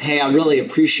 hey, I really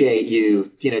appreciate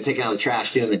you, taking out the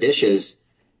trash, doing the dishes.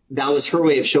 That was her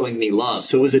way of showing me love.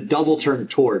 So it was a double turn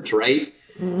towards, right?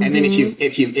 And then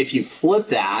if you flip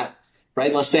that,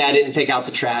 right? Let's say I didn't take out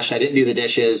the trash, I didn't do the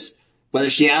dishes, whether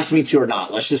she asked me to or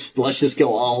not. Let's just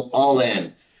go all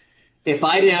in. If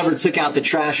I never took out the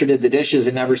trash or did the dishes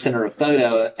and never sent her a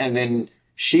photo, and then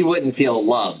she wouldn't feel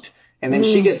loved. And then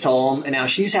she gets home and now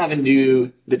she's having to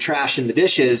do the trash and the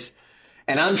dishes.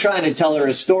 And I'm trying to tell her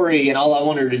a story and all I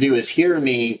want her to do is hear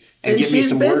me and give me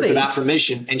some words of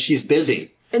affirmation. And she's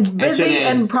busy. It's busy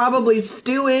and probably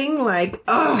stewing like,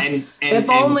 if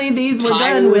only these were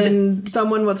done when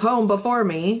someone was home before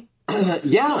me.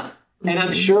 Yeah. And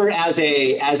I'm sure as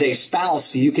a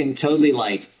spouse, you can totally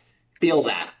like feel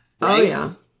that. Right? Oh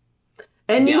yeah.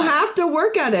 And you have to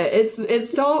work at it.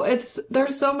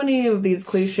 There's so many of these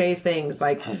cliche things.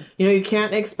 Like, you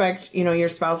can't expect, your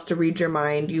spouse to read your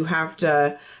mind. You have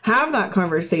to have that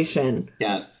conversation.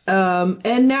 Yeah.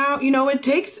 And now,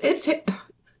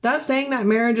 that saying that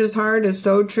marriage is hard is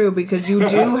so true because you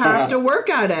do have to work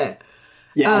at it.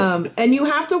 Yes. And you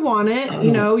have to want it.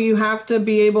 You have to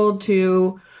be able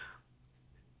to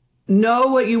know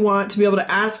what you want, to be able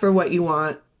to ask for what you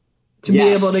want, to be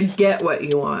able to get what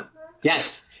you want.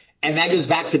 Yes. And that goes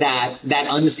back to that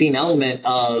unseen element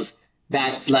of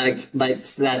that, like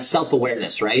that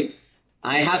self-awareness, right?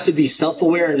 I have to be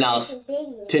self-aware enough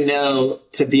to know,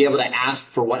 to be able to ask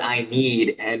for what I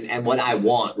need and what I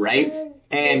want, right?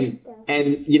 And,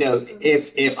 you know,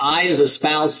 if I as a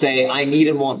spouse say, I need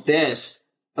and want this,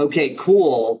 okay,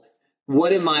 cool.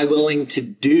 What am I willing to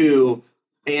do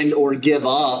and or give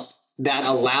up that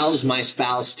allows my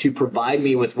spouse to provide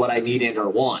me with what I need and or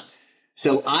want?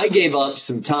 So I gave up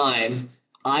some time.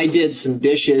 I did some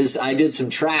dishes. I did some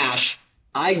trash.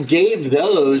 I gave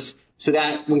those so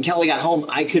that when Kelly got home,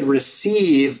 I could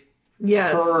receive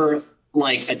her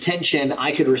like attention.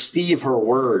 I could receive her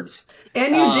words.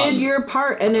 And you did your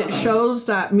part, and it shows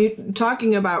that,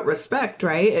 talking about respect,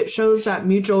 right? It shows that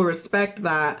mutual respect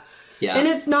that, and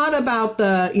it's not about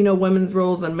the, you know, women's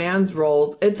roles and man's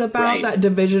roles. It's about that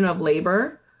division of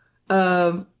labor,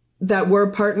 of that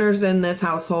we're partners in this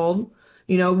household.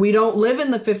 You know, we don't live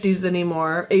in the 50s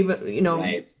anymore, even, you know,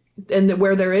 and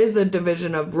where there is a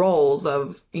division of roles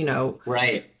of, you know,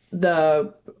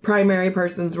 the primary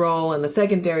person's role and the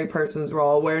secondary person's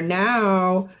role, where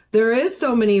now there is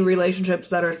so many relationships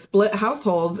that are split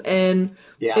households, and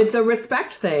it's a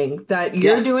respect thing that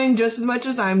you're doing just as much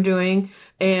as I'm doing.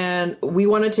 And we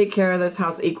want to take care of this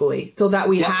house equally so that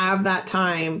we have that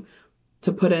time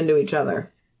to put into each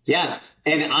other. Yeah.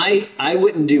 And I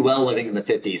wouldn't do well living in the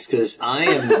 50s because I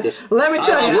am this. Let me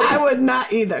tell you, I would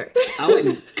not either. I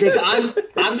wouldn't, because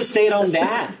I'm the stay-at-home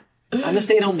dad. I'm the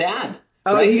stay-at-home dad.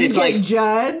 Oh, right? You get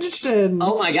judged and...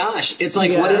 Oh my gosh. It's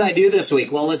like, what did I do this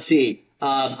week? Well, let's see.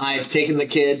 I've taken the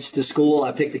kids to school.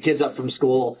 I picked the kids up from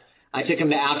school. I took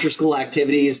them to after-school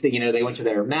activities. That, you know, they went to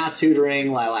their math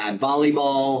tutoring. I had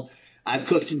volleyball. I've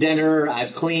cooked dinner.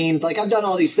 I've cleaned. Like, I've done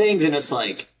all these things, and it's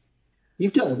like,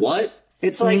 you've done what?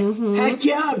 It's like, heck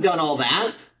yeah, I've done all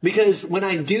that. Because when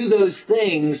I do those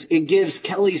things, it gives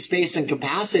Kelly space and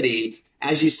capacity.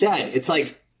 As you said, it's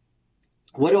like,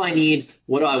 what do I need?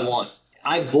 What do I want?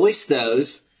 I voice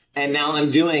those, and now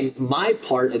I'm doing my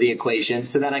part of the equation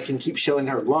so that I can keep showing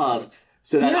her love,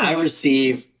 so that I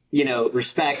receive, you know,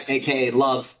 respect, aka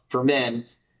love for men,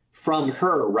 from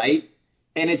her, right?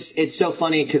 And it's so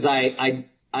funny because I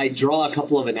draw a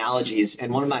couple of analogies,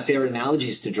 and one of my favorite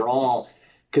analogies to draw,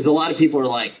 because a lot of people are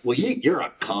like, well, you're a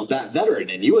combat veteran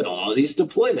and you went on all these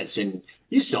deployments and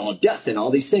you saw death and all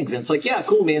these things. And it's like, yeah,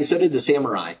 cool, man. So did the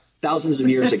samurai thousands of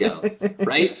years ago,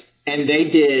 right? And they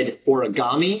did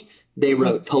origami. They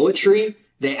wrote poetry.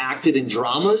 They acted in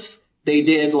dramas. They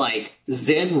did like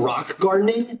Zen rock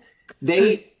gardening.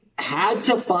 They had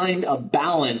to find a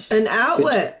balance. An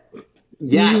outlet.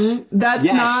 Yes. That's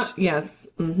not,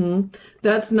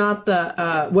 that's not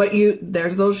the,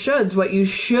 there's those shoulds, what you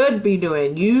should be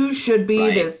doing. You should be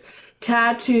this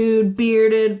tattooed,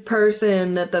 bearded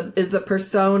person that is the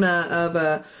persona of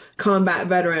a combat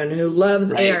veteran who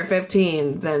loves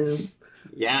AR-15s and,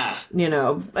 you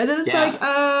know, and it's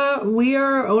like, we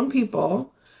are our own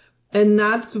people. And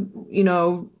that's, you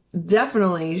know,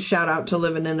 definitely shout out to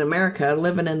living in America,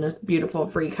 living in this beautiful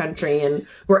free country, and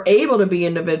we're able to be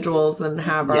individuals and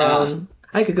have our own.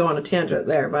 I could go on a tangent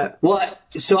there, but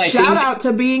shout out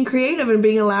to being creative and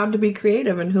being allowed to be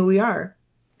creative in who we are.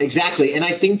 Exactly. And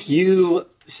I think you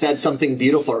said something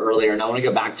beautiful earlier, and I want to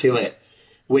go back to it,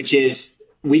 which is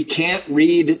we can't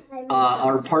read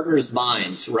our partner's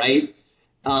minds, right?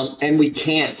 And we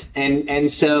can't.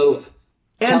 And so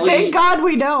and Kelly, thank God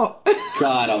we don't.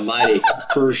 God almighty.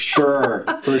 For sure.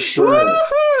 For sure.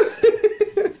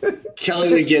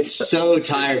 Kelly would get so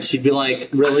tired. She'd be like,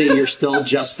 really? You're still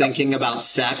just thinking about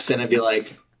sex? And I'd be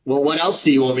like, well, what else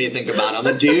do you want me to think about? I'm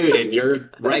a dude and you're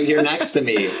right here next to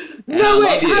me. No,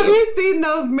 wait, have you seen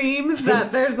those memes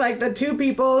that there's like the two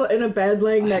people in a bed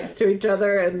laying next to each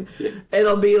other, and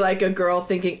it'll be like a girl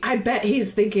thinking, I bet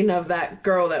he's thinking of that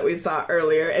girl that we saw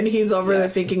earlier, and he's over there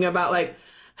thinking about like,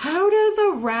 how does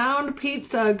a round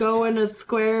pizza go in a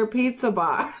square pizza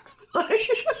box? I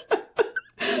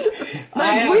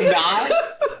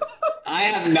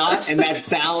have not, and that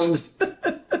sounds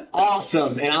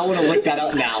awesome, and I want to look that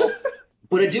up now.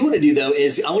 What I do want to do, though,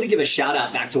 is I want to give a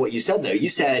shout-out back to what you said, though. You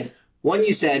said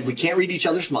we can't read each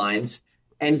other's minds,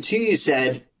 and two, you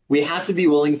said we have to be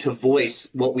willing to voice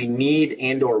what we need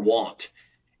and or want.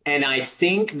 And I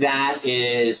think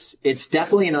it's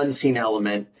definitely an unseen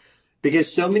element,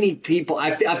 because so many people,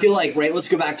 I feel like, right, let's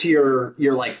go back to your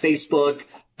like Facebook,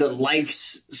 the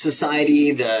likes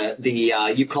society, the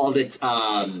you called it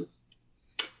the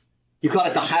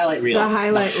highlight reel. The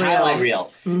highlight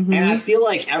reel. Mm-hmm. And I feel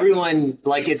like everyone,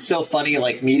 like, it's so funny,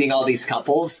 like, meeting all these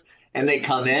couples, and they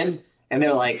come in and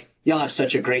they're like, y'all have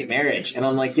such a great marriage. And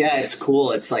I'm like, yeah, it's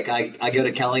cool. It's like, I go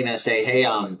to Kelly and I say, hey,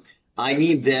 I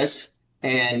need this.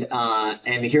 And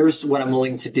here's what I'm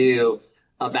willing to do.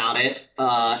 about it,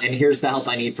 and here's the help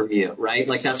I need from you, right?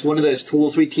 Like that's one of those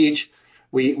tools we teach.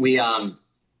 Oh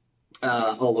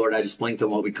Lord, I just blanked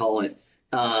on what we call it.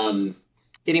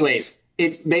 Anyways,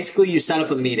 it basically you set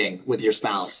up a meeting with your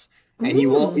spouse and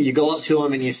you go up to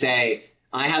them and you say,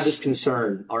 I have this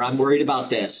concern, or I'm worried about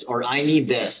this, or I need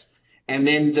this. And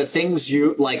then the things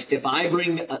you like, if I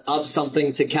bring up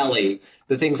something to Kelly,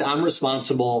 the things I'm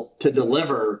responsible to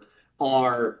deliver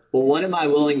are, well, what am I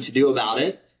willing to do about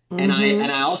it? And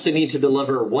I also need to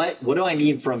deliver what do I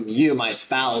need from you, my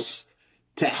spouse,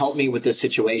 to help me with this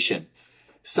situation?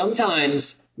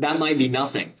 Sometimes that might be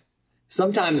nothing.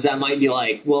 Sometimes that might be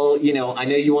like, well, you know, I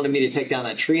know you wanted me to take down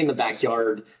that tree in the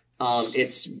backyard.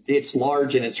 It's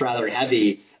large and it's rather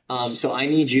heavy. So I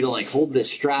need you to like hold this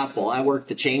strap while I work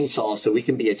the chainsaw so we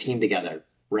can be a team together.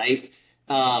 Right.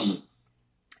 And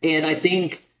I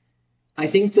think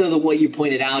though what you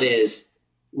pointed out is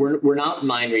we're not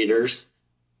mind readers.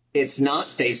 It's not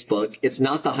Facebook. It's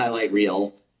not the highlight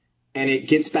reel. And it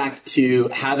gets back to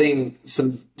having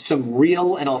some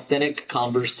real and authentic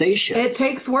conversations. It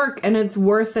takes work and it's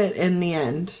worth it in the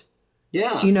end.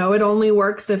 Yeah. You know, it only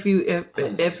works if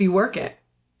you work it.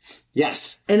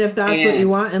 Yes. And if that's what you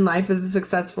want in life is a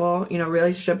successful, you know,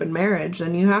 relationship and marriage,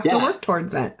 then you have to work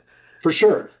towards it. For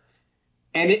sure.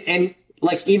 And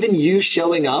like even you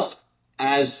showing up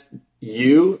as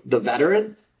you, the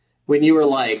veteran, when you were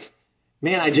like,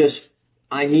 man,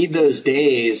 I need those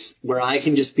days where I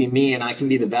can just be me and I can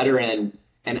be the veteran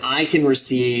and I can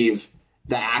receive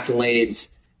the accolades,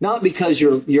 not because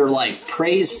you're like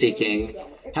praise seeking.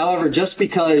 However, just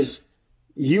because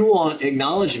you want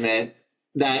acknowledgement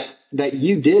that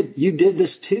you did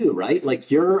this too, right? Like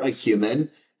you're a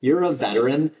human, you're a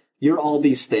veteran, you're all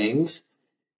these things.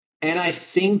 And I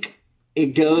think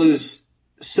it goes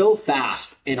so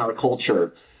fast in our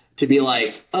culture to be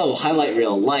like, oh, highlight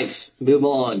reel, likes, move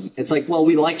on. It's like, well,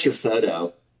 we liked your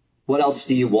photo. What else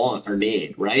do you want or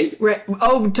need, right? Right.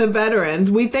 Oh, to veterans,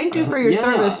 we thank you for your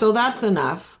service, so that's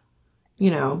enough.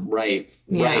 You know. Right.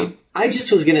 Yeah. Right. I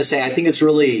just was going to say, I think it's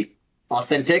really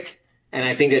authentic, and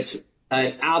I think it's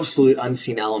an absolute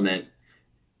unseen element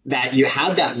that you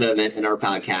had that moment in our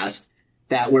podcast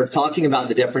that we're talking about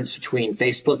the difference between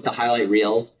Facebook, the highlight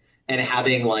reel, and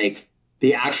having like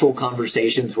the actual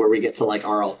conversations where we get to like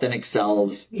our authentic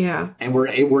selves. Yeah. And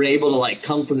we're able to like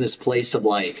come from this place of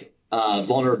like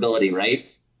vulnerability, right?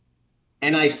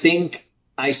 And I think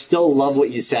I still love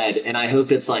what you said. And I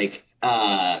hope it's like,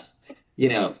 you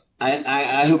know,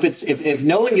 I hope it's, if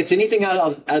no one gets anything out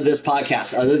of this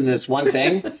podcast other than this one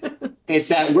thing, it's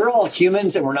that we're all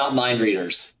humans and we're not mind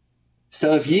readers.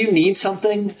 So if you need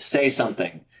something, say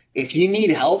something. If you need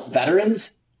help,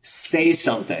 veterans, say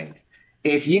something.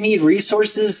 If you need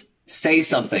resources, say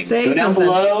something. Go down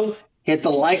below, hit the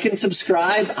like and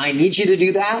subscribe. I need you to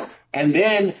do that. And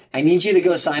then I need you to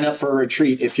go sign up for a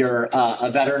retreat if you're a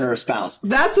veteran or a spouse.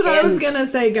 That's what I was going to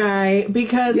say, Guy,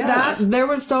 because there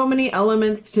were so many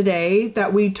elements today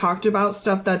that we talked about,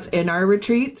 stuff that's in our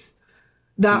retreats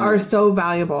that are so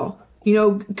valuable. You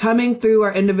know, coming through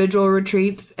our individual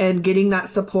retreats and getting that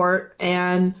support,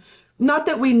 and not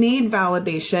that we need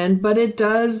validation, but it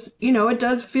does, you know, it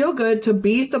does feel good to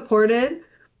be supported,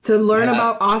 to learn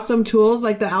about awesome tools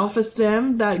like the Alpha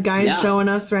Stim that Guy is showing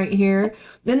us right here.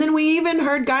 And then we even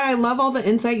heard, Guy, I love all the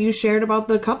insight you shared about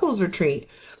the couples retreat,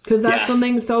 because that's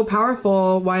something so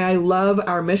powerful. Why I love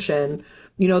our mission,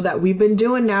 you know, that we've been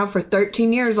doing now for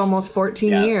 13 years, almost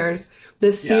 14 years.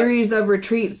 This series of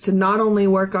retreats to not only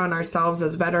work on ourselves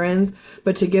as veterans,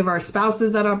 but to give our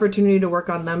spouses that opportunity to work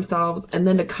on themselves, and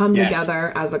then to come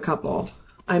together as a couple.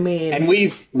 I mean, and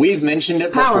we've mentioned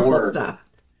it powerful before. Stuff.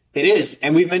 It is,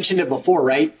 and we've mentioned it before,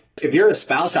 right? If you're a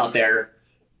spouse out there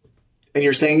and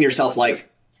you're saying to yourself,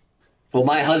 like, well,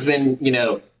 my husband, you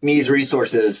know, needs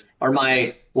resources, or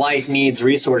my wife needs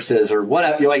resources, or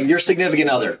whatever, you're like, your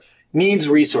significant other needs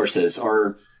resources,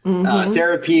 or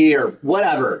therapy, or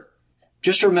whatever.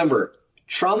 Just remember,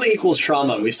 trauma equals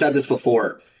trauma. We've said this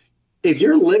before. If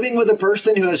you're living with a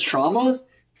person who has trauma,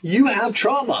 you have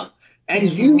trauma, and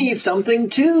you need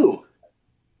something too.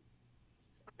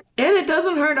 And it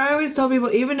doesn't hurt. I always tell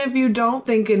people, even if you don't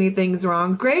think anything's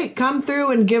wrong, great, come through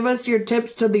and give us your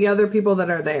tips to the other people that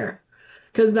are there.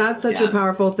 Because that's such a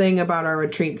powerful thing about our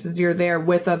retreats, is you're there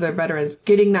with other veterans,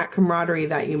 getting that camaraderie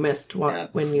that you missed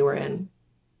when you were in.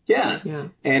 Yeah.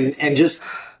 And just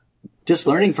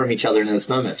learning from each other in those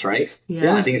moments, right?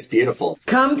 Yeah, I think it's beautiful.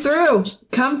 Come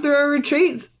through our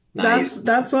retreats. Nice.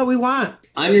 That's what we want.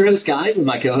 I'm your host, Guy, with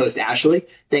my co-host, Ashley.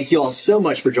 Thank you all so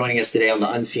much for joining us today on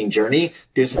The Unseen Journey.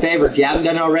 Do us a favor, if you haven't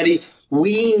done it already,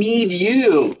 we need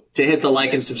you to hit the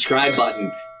like and subscribe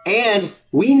button. And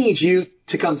we need you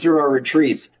to come through our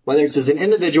retreats, whether it's as an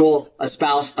individual, a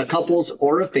spouse, a couples,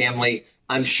 or a family,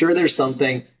 I'm sure there's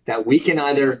something that we can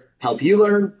either help you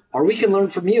learn or we can learn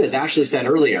from you, as Ashley said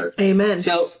earlier. Amen.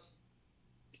 So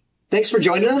thanks for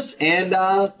joining us, and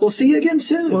we'll see you again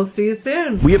soon. We'll see you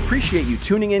soon. We appreciate you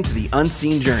tuning in to The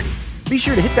Unseen Journey. Be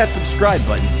sure to hit that subscribe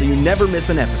button so you never miss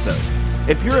an episode.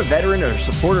 If you're a veteran or a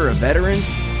supporter of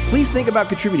veterans, please think about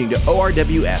contributing to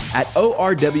ORWF at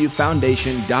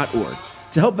orwfoundation.org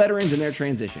to help veterans in their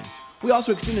transition. We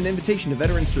also extend an invitation to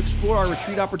veterans to explore our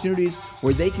retreat opportunities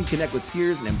where they can connect with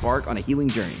peers and embark on a healing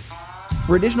journey.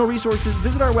 For additional resources,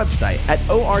 visit our website at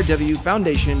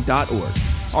orwfoundation.org.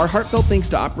 Our heartfelt thanks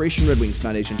to Operation Red Wings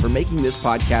Foundation for making this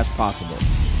podcast possible.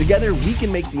 Together, we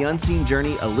can make the unseen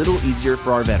journey a little easier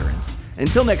for our veterans.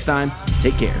 Until next time,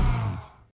 take care.